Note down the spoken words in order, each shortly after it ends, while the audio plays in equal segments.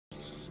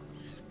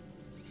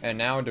And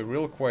now the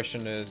real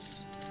question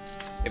is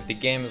if the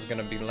game is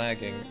gonna be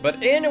lagging.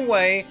 But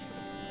anyway,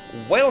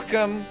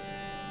 welcome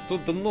to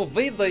the new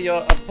video,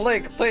 A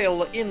Plague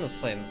Tale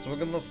Innocence. We're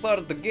gonna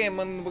start the game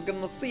and we're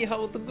gonna see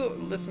how it goes.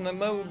 Listener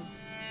mode.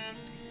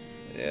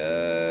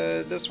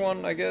 This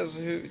one, I guess,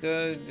 is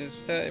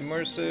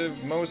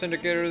immersive. Most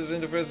indicators,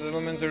 interface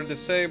elements are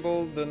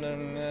disabled. And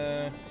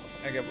then,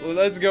 okay,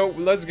 let's go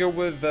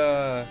with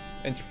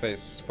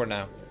interface for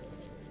now.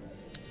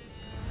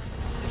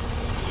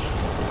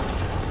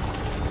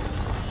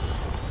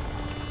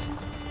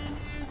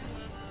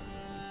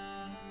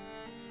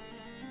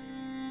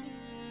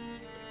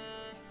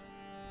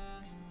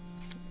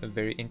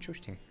 Very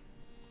interesting.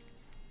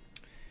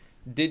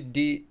 Did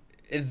the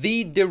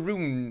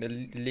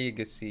Rune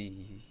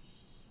Legacy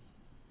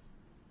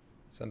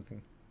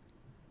something?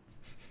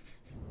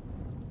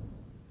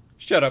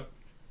 Shut up.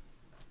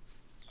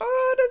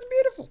 Oh, that's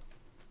beautiful.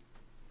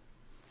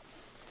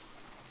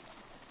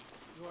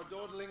 You are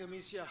dawdling,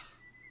 Amicia.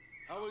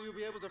 How will you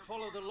be able to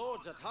follow the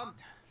lords at hunt?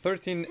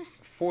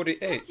 1348.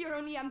 That's your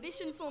only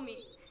ambition for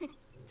me.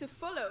 To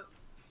follow.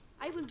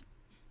 I will.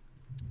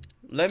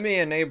 Let me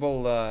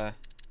enable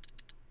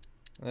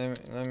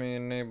let me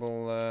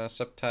enable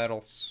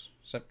subtitles.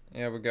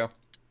 Here we go.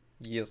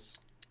 Yes.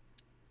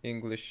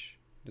 English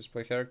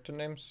display character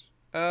names.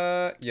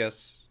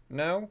 Yes.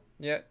 No.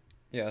 Yeah.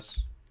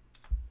 Yes.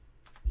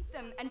 Eat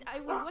them, and I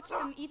will watch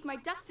them eat my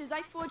dust as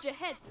I forge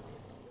ahead.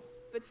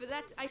 But for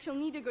that, I shall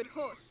need a good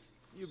horse.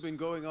 You've been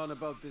going on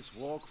about this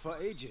walk for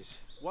ages.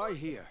 Why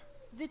here?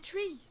 The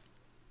tree.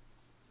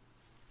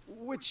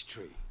 Which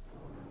tree?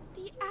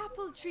 The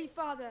apple tree,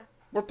 Father.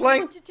 We're I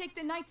playing. want to take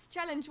the Knight's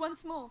challenge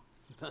once more.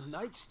 The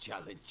Knight's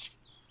Challenge.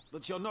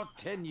 But you're not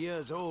 10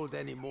 years old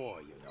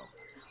anymore, you know.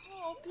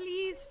 Oh,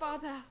 please,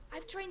 Father.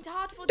 I've trained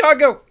hard for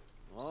Doggo!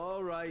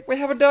 All right. We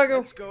have a doggo.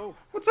 Let's go.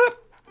 What's up?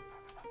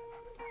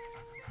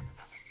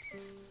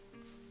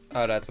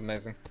 Oh, that's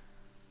amazing.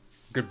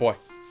 Good boy.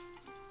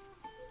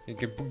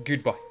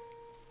 Good boy.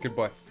 Good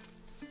boy.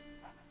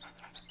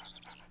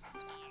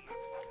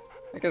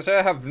 Like I said,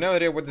 I have no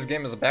idea what this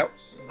game is about,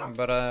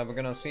 but we're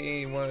gonna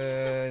see what.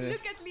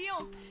 Look at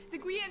Leon. The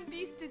Guian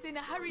beast is in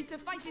a hurry to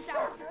fight it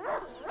out.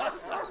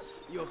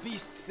 Your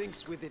beast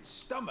thinks with its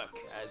stomach,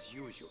 as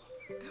usual.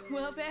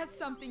 Well, there's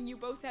something you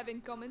both have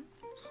in common.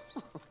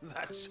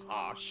 That's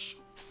harsh.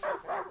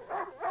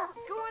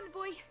 Go on,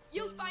 boy.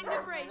 You'll find the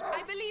prey.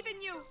 I believe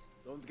in you.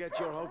 Don't get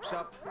your hopes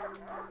up.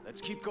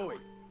 Let's keep going.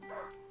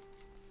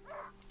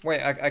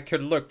 Wait, I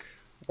could look.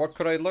 What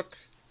could I look?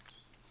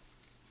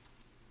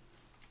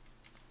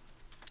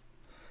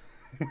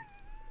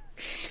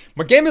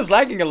 My game is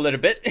lagging a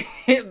little bit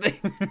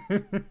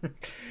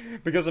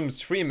because I'm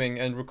streaming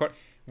and record.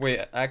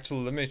 Wait,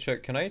 actually, let me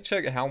check. Can I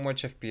check how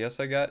much FPS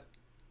I got?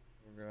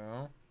 There we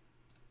go.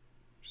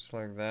 Just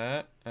like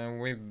that. And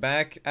we're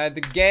back at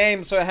the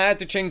game. So I had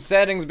to change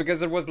settings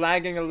because it was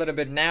lagging a little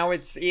bit. Now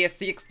it's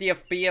 60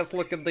 FPS.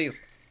 Look at this.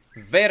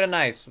 Very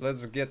nice.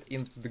 Let's get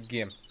into the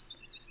game.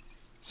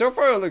 So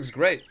far, it looks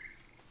great.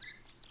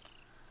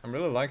 I'm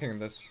really liking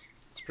this.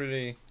 It's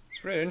pretty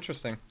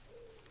interesting.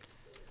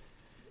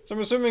 So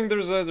I'm assuming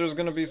there's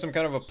gonna be some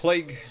kind of a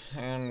plague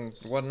and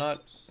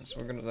whatnot. So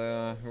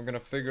we're gonna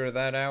figure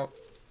that out.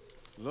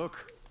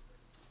 Look,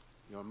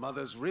 your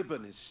mother's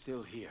ribbon is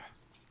still here.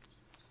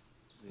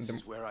 This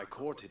is where I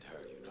courted her,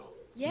 you know.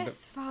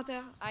 Yes,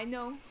 Father, I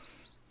know.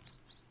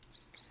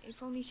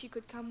 If only she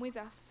could come with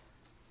us.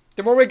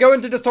 The more we go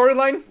into the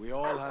storyline, We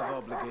all have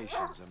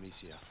obligations,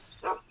 Amicia.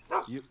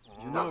 You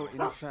know,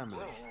 in a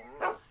family.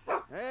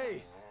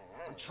 Hey,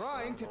 I'm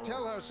trying to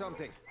tell her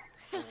something.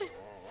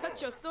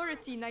 Such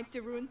authority, Knight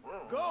de Rune.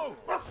 Go!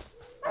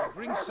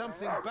 Bring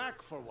something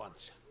back for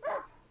once.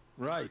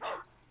 Right.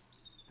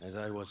 As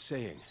I was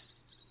saying,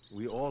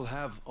 we all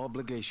have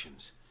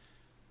obligations.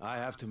 I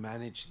have to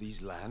manage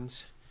these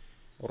lands.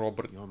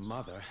 Robert. Your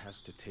mother has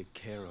to take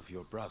care of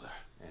your brother.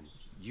 And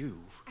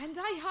you... And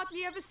I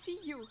hardly ever see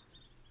you.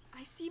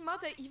 I see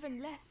Mother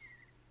even less.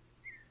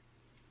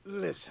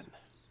 Listen.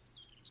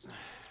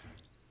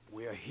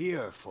 We're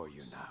here for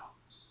you now.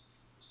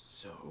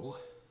 So,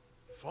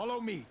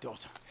 follow me,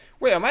 daughter.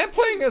 Wait, am I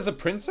playing as a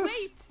princess?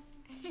 Wait!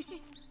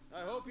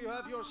 I hope you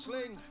have your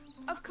sling.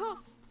 Of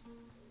course.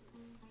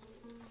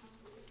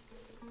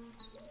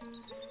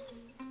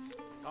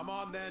 Come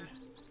on, then.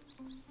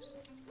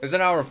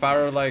 Isn't our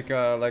father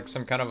like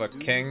some kind of a Do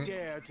king? you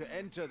dare to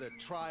enter the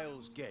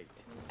trial's gate?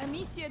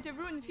 Amicia de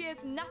Rune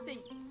fears nothing.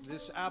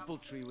 This apple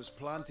tree was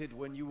planted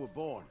when you were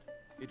born.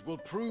 It will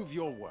prove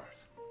your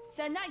worth.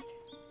 Sir Knight,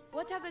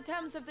 what are the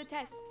terms of the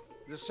test?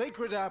 The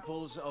sacred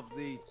apples of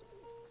the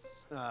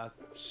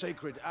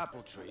sacred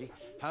apple tree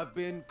have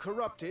been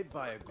corrupted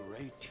by a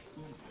great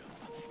evil.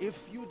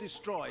 If you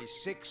destroy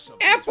 6 of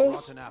these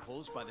rotten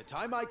apples by the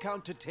time I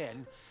count to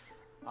 10,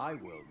 I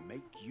will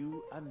make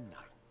you a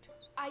knight.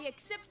 I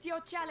accept your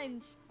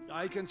challenge.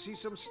 I can see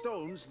some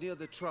stones near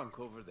the trunk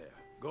over there.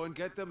 Go and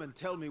get them and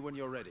tell me when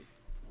you're ready.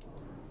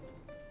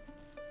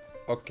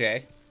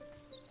 Okay.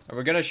 Are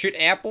we gonna shoot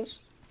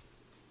apples?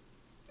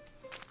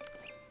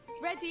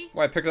 Ready?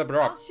 Why, I picked up a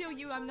rock. I'll show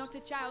you I'm not a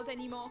child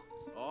anymore.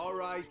 All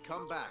right,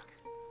 come back.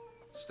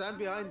 Stand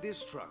behind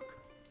this truck.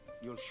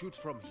 You'll shoot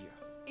from here.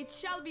 It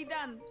shall be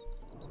done.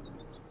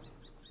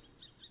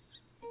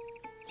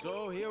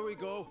 So here we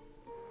go.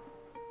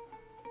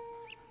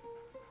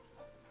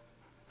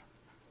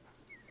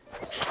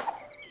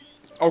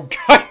 Oh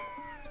god.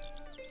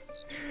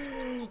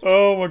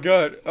 Oh my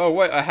god. Oh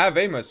wait, I have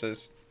aim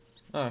assist.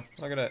 Oh,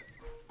 look at that.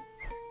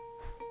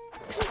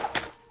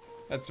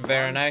 That's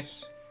very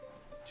nice.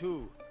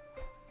 2,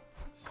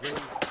 3,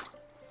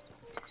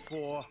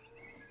 4.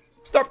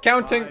 Stop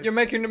counting. 5, You're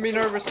making me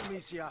nervous.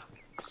 Amicia.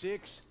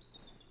 6,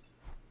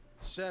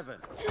 7,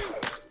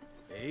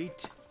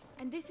 8,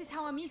 And this is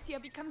how Amicia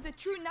becomes a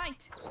true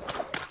knight.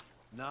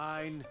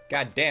 9,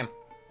 God damn.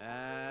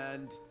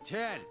 and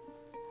 10.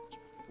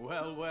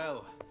 Well,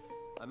 well.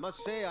 I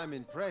must say I'm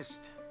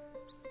impressed.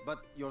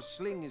 But your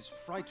sling is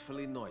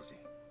frightfully noisy.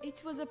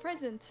 It was a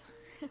present.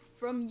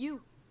 From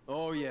you.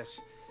 Oh, yes.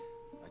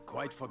 I'd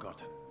quite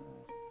forgotten.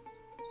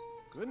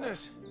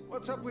 Goodness,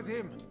 what's up with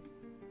him?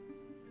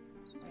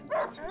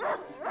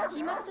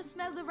 He must have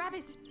smelled the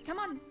rabbit. Come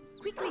on,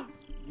 quickly.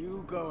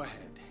 You go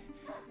ahead.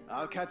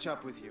 I'll catch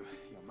up with you.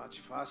 You're much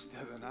faster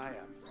than I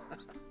am.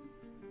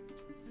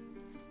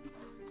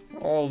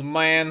 Old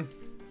man.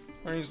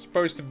 Aren't you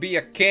supposed to be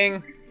a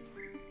king?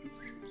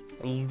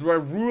 A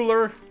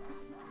ruler?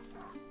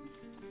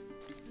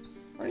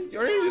 Aren't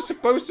you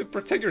supposed to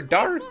protect your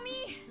daughter? For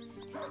me.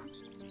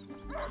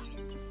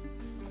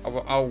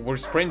 Oh, we're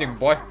sprinting,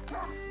 boy.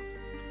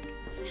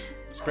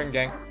 Sprint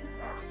gang.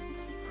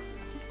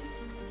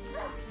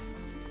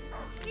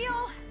 Leo!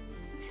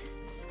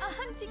 A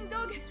hunting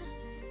dog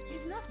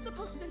is not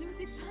supposed to lose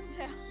its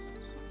hunter.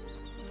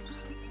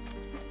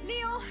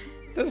 Leo!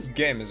 This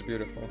game is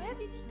beautiful. Where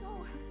did he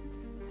go?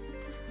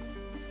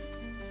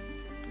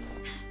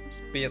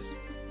 Space.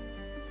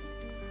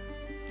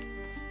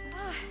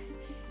 Ah,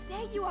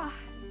 there you are.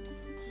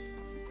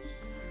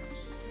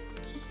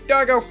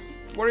 Doggo!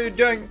 What are you Did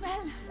doing? you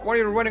smell? Why are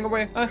you running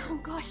away? Huh? Oh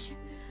gosh,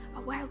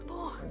 a wild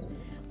boar.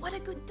 What a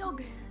good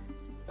dog.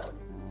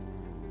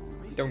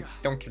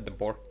 Don't kill the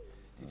boar.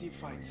 Did he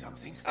find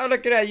something? Oh,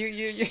 look at that!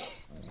 You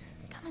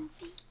Come and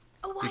see.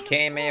 A wild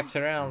came boar.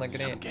 after all. Look at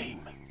Some it. game.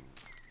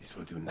 This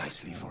will do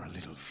nicely for a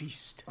little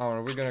feast. Oh,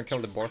 are we gonna kill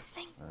the Choose boar? my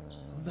sling.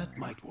 That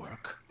might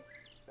work.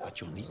 But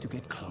you'll need to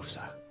get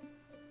closer.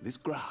 This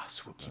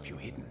grass will keep you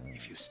hidden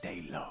if you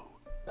stay low.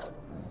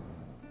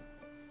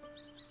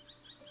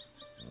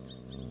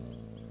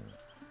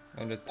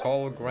 And the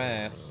tall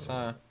grass,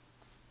 huh?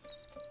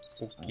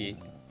 Okay.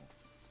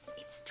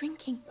 It's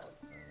drinking.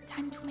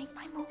 Time to make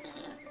my move.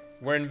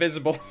 We're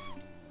invisible.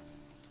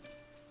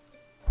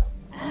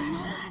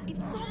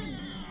 It saw me.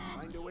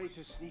 Find a way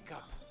to sneak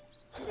up.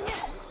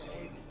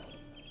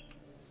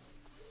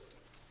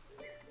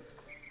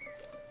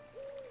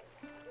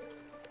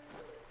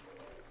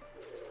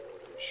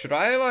 Should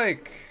I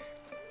like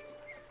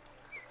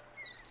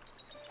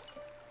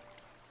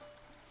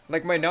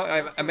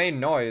I made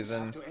noise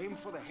and To aim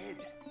for the head.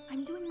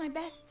 I'm doing my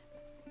best.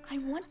 I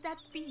want that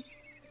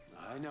feast.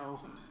 I know.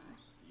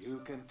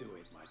 You can do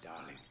it, my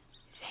darling.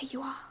 There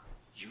you are.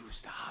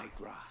 Use the high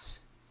grass.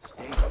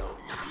 Stay low.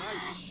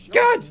 Nice shot.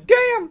 God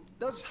damn!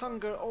 Does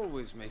hunger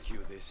always make you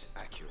this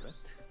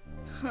accurate?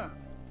 Huh.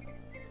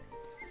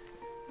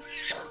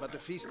 But the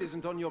feast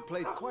isn't on your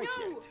plate quite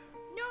No! yet.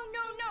 No,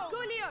 no, no! Go,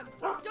 Leon!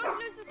 Don't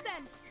lose the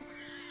scent!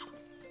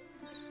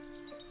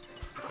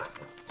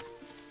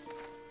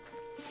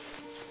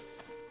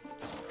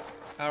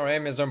 Our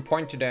aim is on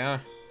point today, huh?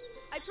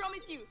 I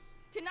promise you,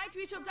 tonight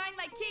we shall dine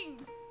like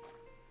kings!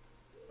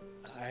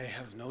 I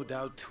have no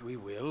doubt we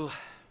will.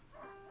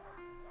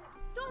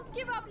 Don't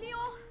give up,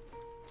 Leon!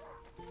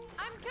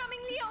 I'm coming,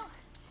 Leon!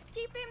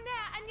 Keep him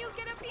there and you'll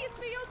get a piece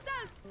for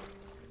yourself!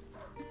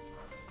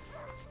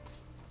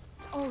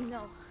 Oh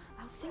no,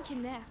 I'll sink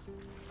in there.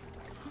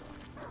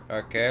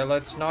 Okay,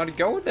 let's not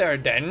go there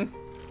then.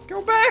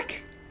 Go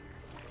back!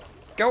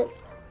 Go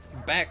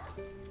back.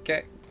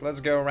 Okay,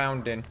 let's go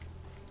around then.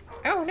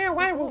 Oh no,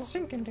 I will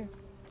sink in there.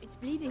 It's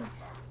bleeding.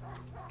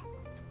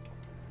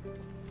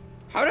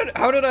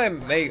 How did I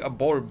make a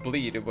boar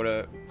bleed with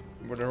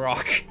a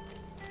rock?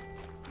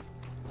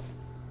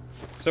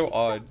 It's so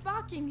odd. Stop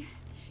barking!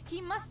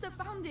 He must have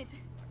found it.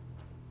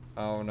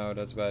 Oh no,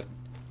 that's bad.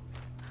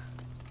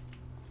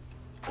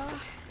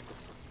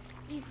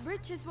 These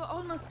bridges were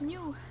almost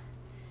new.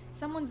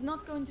 Someone's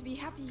not going to be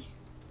happy.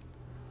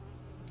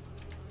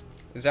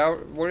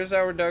 Where is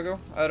our doggo?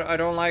 I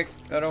don't like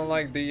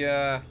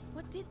the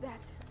What did that?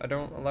 I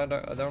don't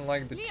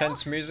like the Leo?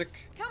 tense music.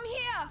 Come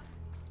here!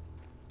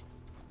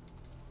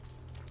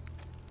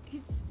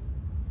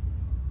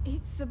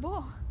 It's the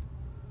boar.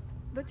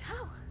 But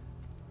how?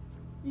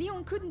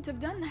 Leon couldn't have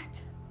done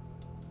that.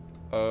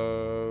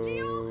 Oh.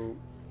 Leo?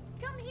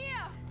 Come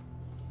here!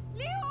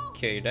 Leo!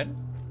 Okay then.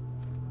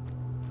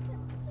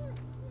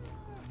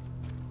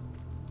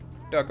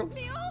 Doggo.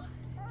 Leo!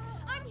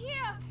 I'm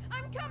here!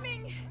 I'm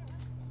coming!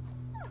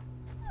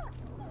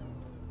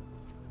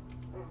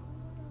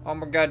 Oh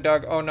my god,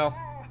 dog. Oh no.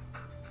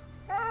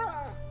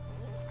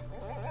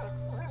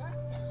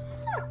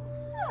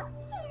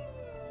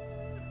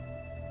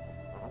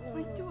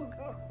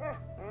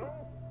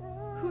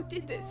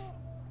 did this.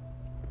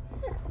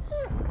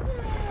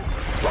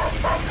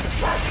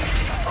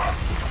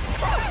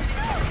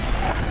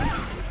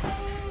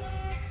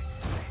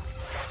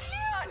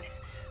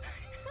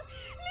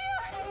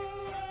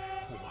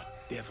 What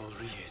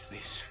devilry is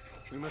this?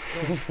 We must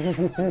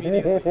go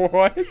immediately.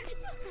 What?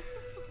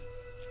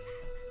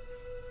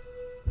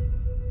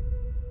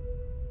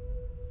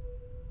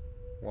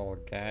 Well,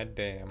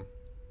 goddamn.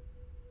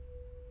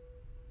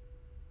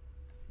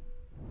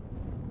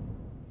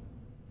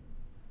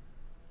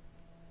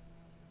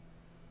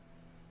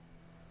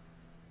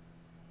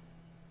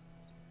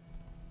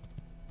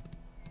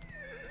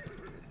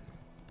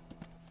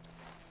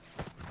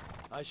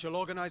 I shall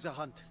organize a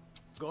hunt.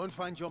 Go and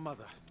find your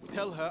mother.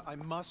 Tell her I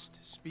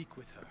must speak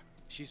with her.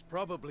 She's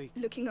probably...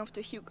 Looking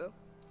after Hugo.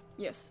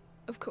 Yes,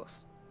 of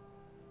course.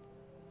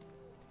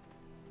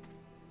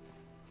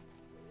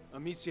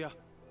 Amicia.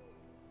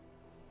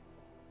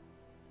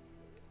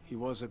 He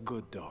was a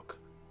good dog.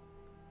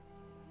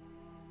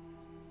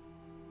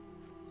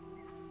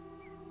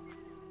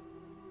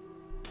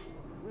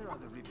 Where are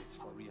the rivets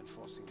for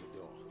reinforcing the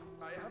door?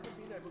 I haven't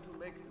been able to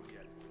make them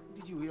yet.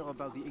 Did you hear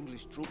about the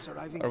English troops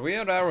arriving? Are we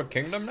at our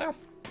kingdom now?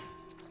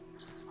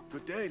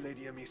 Good day,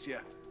 Lady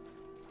Amicia.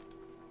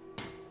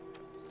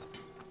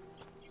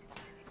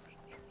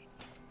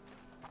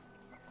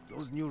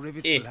 Those new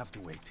rivets will have to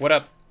wait. What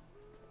up?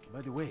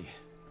 By the way,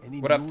 any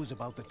What up? news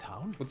about the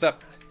town? What's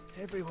up?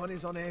 Everyone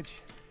is on edge.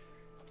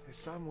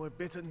 Some were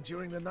bitten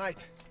during the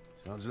night.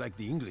 Sounds like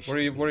the English. What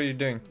are you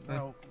doing?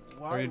 Now,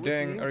 why Are you would the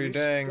doing English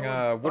go and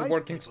bite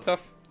woodworking people?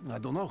 stuff? I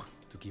don't know.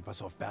 To keep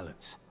us off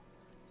balance.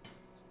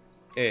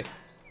 Eh.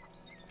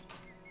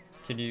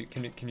 Can you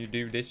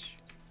do this?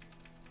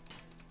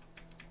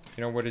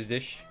 You know what is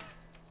this?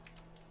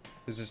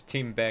 This is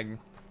team bagging.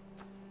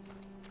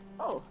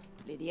 Oh,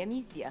 Lady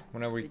Amicia.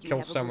 Whenever you Did you kill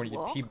have a good someone, you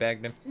walk?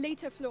 teabag them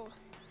Later, Flo.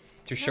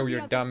 to Tell show the your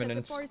others that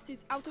dominance. The forest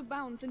is out of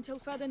bounds until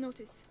further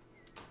notice.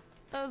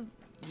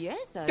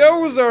 Yes, I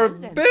Those will are tell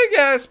them. big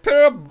ass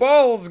pair of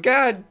balls,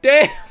 god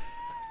damn!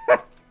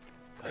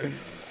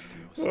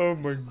 Oh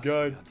my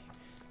god.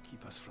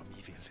 Keep us from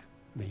evil.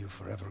 May you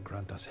forever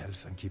grant us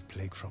health and keep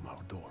plague from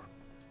our door.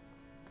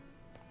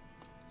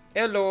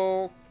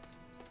 Hello.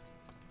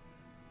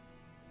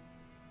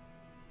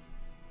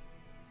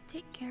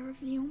 Take care of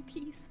Leon,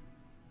 please.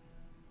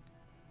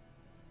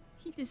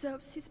 He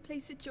deserves his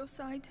place at your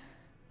side,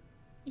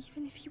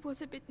 even if he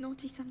was a bit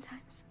naughty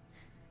sometimes.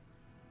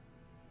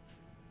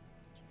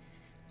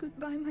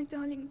 Goodbye, my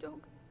darling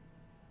dog.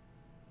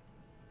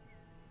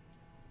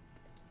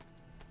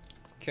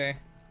 Okay.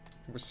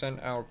 We send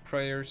our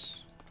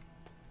prayers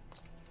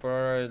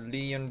for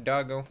Leon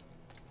Dago.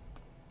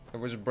 It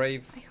was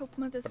brave, I hope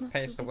Mother's but not too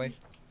passed busy. away.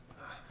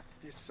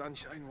 This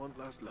sunshine won't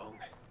last long.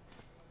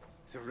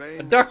 The rain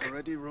has duck!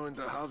 already ruined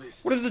the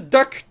harvest. What is the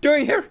duck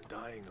doing here?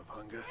 Dying of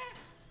hunger.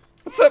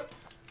 What's up?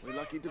 We're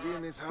lucky to be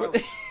in this house.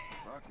 What?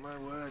 Mark my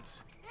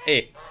words.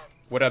 Hey,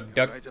 what up, You're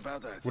duck? right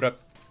about that. What up?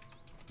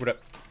 What up?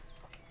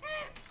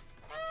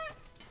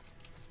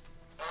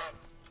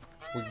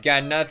 We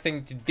got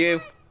nothing to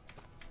do.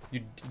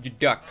 You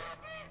duck.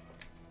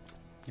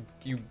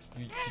 You.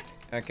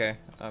 Okay,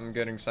 I'm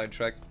getting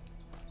sidetracked.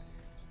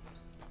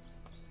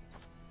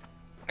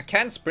 I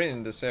can't sprint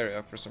in this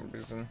area for some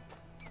reason.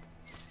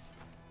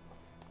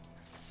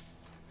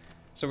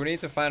 So we need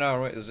to find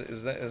our.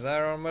 Is that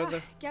our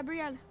mother?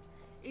 Gabrielle,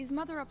 is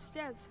Mother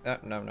upstairs? No,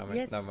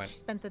 Yes, no, man. she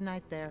spent the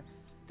night there.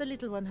 The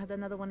little one had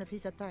another one of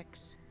his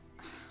attacks.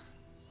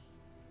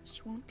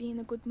 She won't be in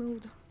a good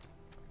mood.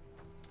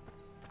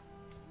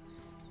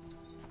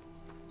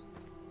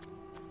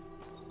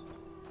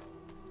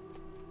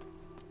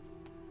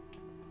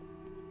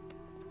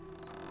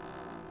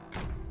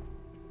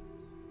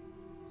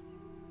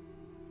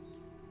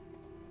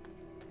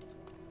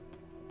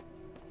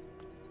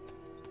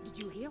 Did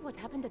you hear what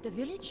happened at the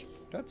village?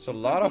 That's a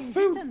lot of Being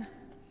food. bitten.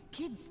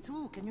 Kids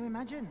too, can you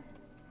imagine?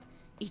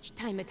 Each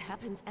time it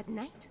happens at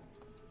night?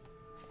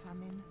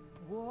 Famine,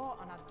 war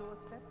on our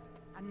doorstep,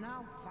 and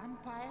now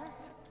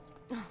vampires?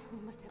 Oh, we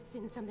must have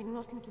sinned something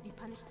rotten to be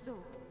punished so.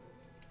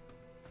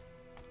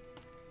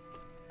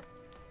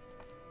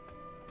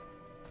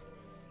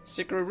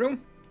 Secret room?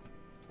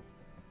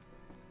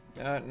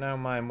 Now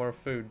mine, more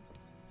food.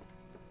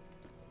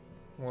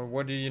 Well,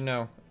 what do you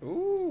know?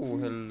 Ooh,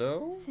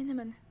 hello?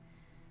 Cinnamon.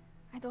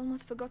 I'd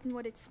almost forgotten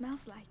what it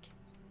smells like.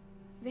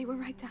 They were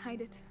right to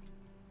hide it.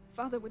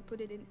 Father would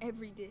put it in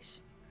every dish.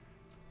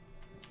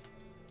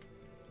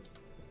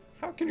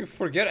 How can you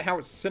forget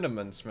how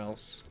cinnamon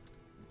smells?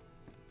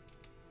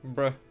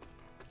 Bruh.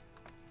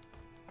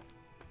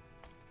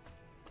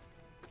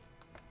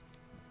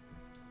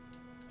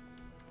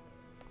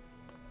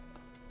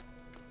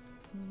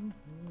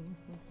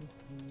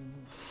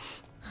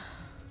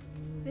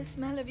 The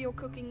smell of your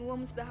cooking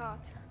warms the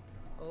heart.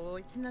 Oh,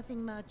 it's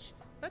nothing much,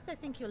 but I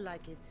think you'll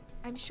like it.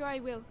 I'm sure I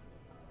will.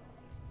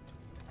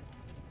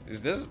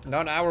 Is this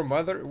not our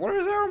mother? Where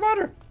is our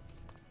mother?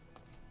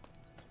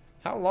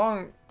 How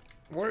long?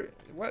 Where?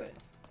 What?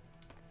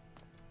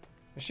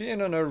 Is she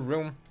in another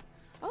room?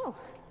 Oh,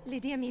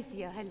 Lady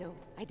Amicia, hello.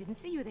 I didn't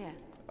see you there.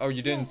 Oh,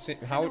 you didn't see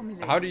how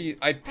do you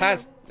I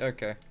passed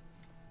okay.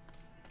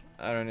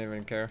 I don't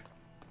even care.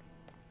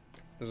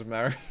 Doesn't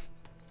matter.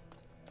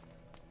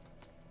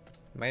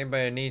 Maybe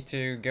I need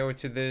to go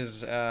to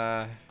this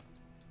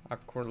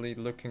awkwardly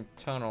looking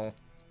tunnel.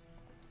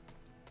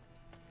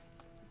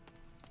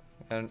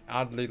 And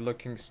oddly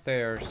looking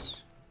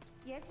stairs.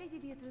 Yes, Lady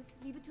Beatrice,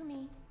 leave it to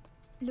me.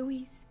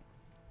 Louise,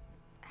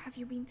 have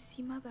you been to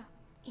see Mother?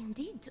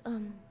 Indeed.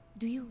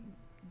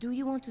 Do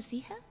you want to see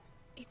her?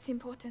 It's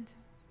important.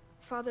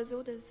 Father's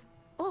orders.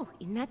 Oh,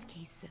 in that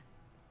case,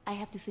 I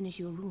have to finish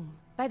your room.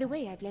 By the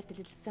way, I've left a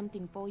little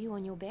something for you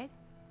on your bed.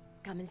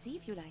 Come and see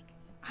if you like.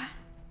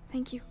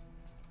 Thank you.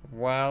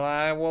 Well,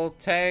 I will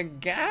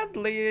take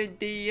gladly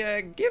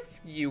the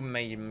gift you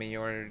made me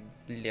or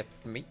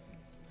left me.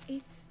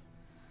 It's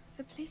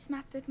the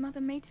placemat that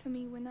Mother made for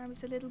me when I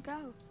was a little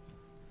girl.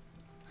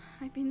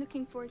 I've been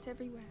looking for it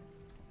everywhere.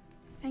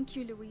 Thank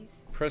you,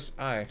 Louise. Press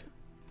I.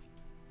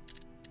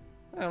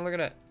 Oh, look at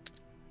that.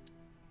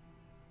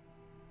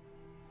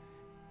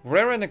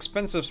 Rare and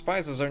expensive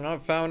spices are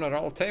not found at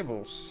all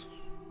tables.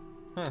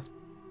 Huh.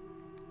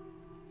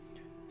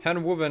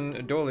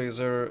 Hand-woven doilies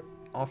are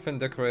often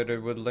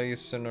decorated with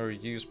lace and are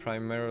used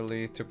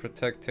primarily to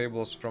protect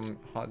tables from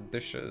hot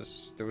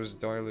dishes. Those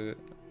doilies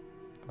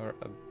are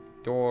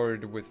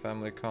adored with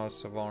family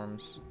coats of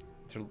arms.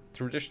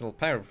 Traditional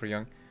pattern for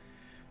young.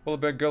 Well,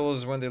 about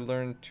girls when they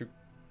learn to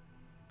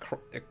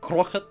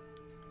croquet.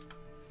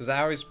 Is that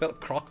how you spell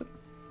croquet?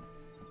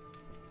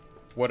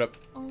 What up?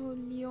 Oh,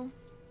 Leo.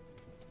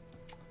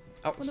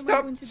 Oh, What am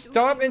I going to do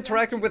stop without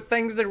interacting you? with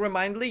things that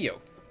remind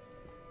Leo.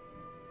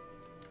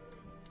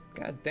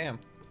 God damn.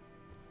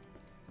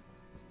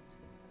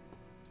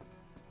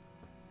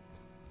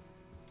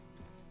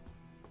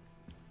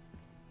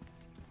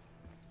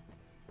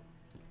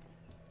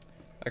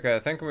 Okay, I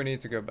think we need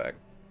to go back.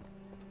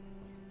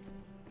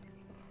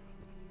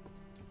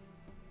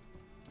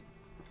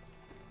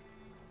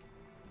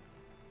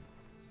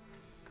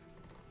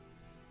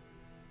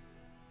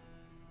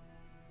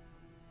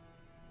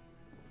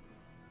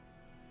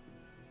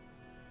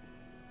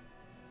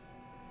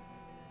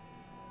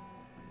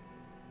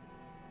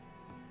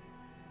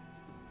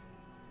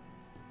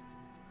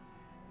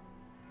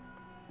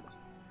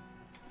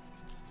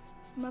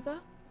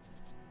 Mother?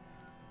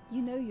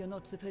 You know you're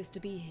not supposed to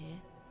be here.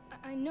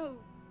 I know,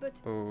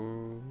 but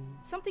Ooh.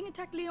 something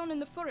attacked Leon in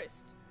the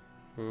forest.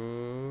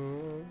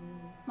 Ooh.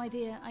 My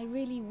dear, I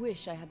really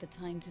wish I had the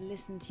time to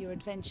listen to your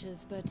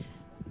adventures, but...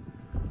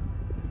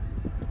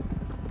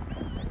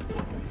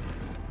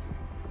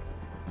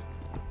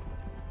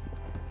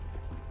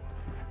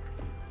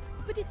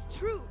 But it's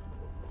true.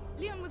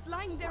 Leon was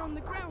lying there on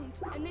the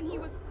ground, and then he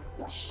was...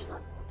 Shh!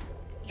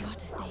 You are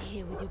to stay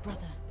here with your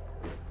brother.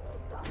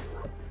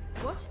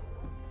 What?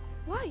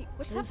 Why?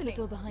 What's Close happening? the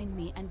door behind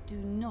me and do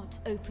not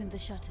open the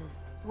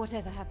shutters,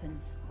 whatever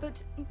happens.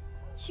 But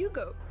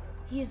Hugo.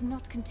 He is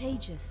not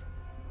contagious.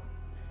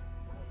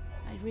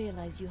 I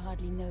realize you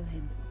hardly know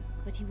him,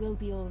 but he will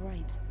be all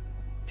right.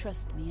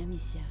 Trust me,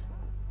 Amicia.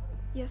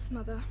 Yes,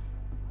 Mother.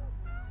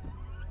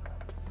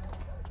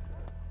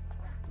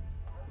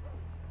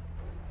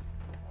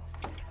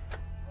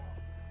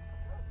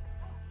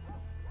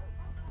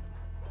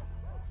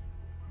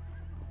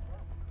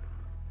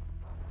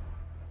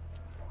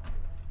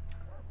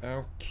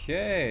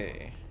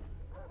 Okay.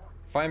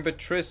 Find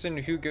Beatrice and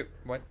Hugo.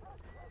 What?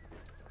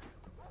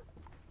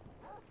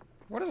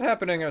 What is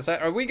happening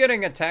outside? Are we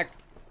getting attacked?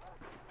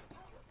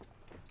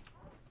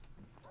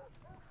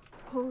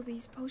 All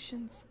these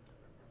potions.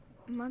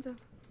 Mother,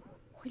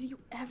 will you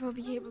ever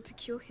be able to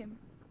cure him?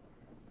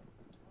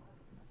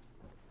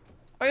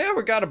 Oh yeah,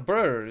 we got a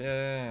bird.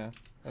 Yeah.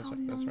 That's, How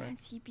that's long right.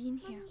 has he been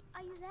here?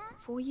 Are you there?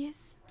 4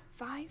 years?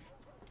 5?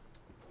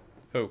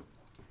 Who?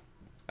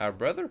 Our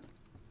brother?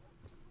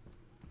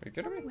 Are you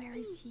kidding me? Where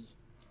is he?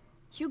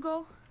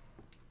 Hugo?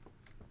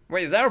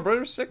 Wait, is our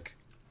brother sick?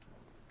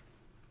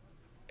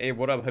 Hey,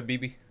 what up,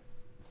 Habibi?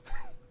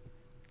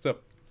 What's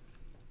up?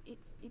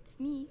 It's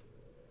me.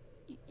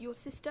 Your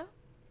sister?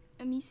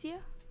 Amicia?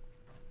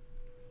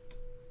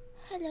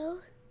 Hello.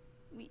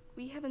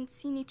 We haven't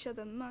seen each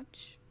other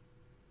much.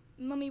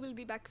 Mummy will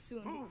be back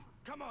soon. Move!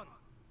 Come on!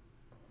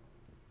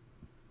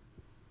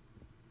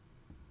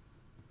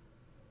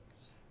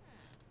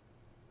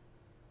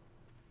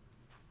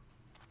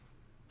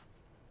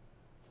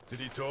 Did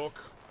he talk?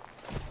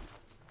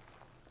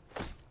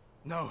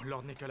 No,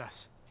 Lord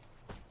Nicholas.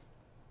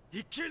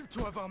 He killed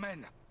 2 of our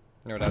men.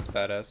 No, that's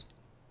badass.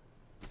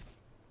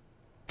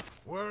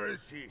 Where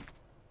is he?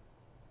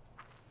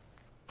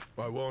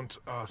 I won't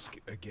ask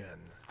again.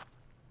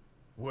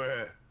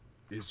 Where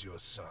is your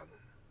son?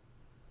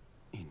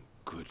 In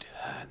good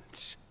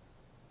hands.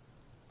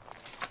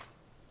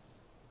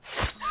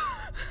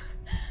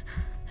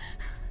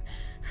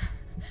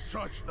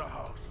 Search the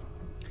house.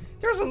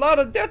 There's a lot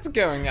of deaths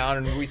going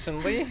on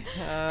recently.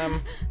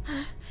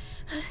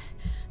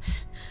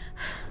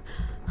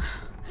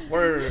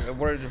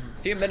 We're a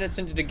few minutes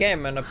into the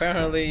game and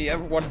apparently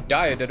everyone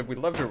died that we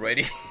loved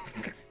already.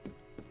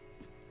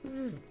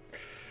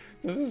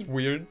 This is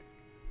weird.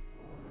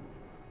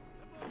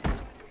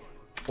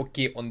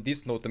 Okay, on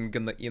this note, I'm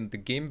gonna end the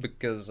game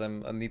because I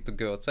need to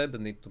go outside. I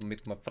need to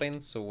meet my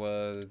friends. So,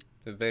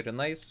 very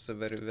nice,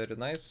 very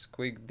nice.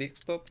 Quick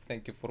desktop.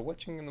 Thank you for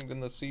watching, and I'm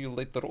gonna see you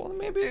later on.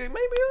 Maybe I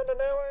don't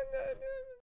know.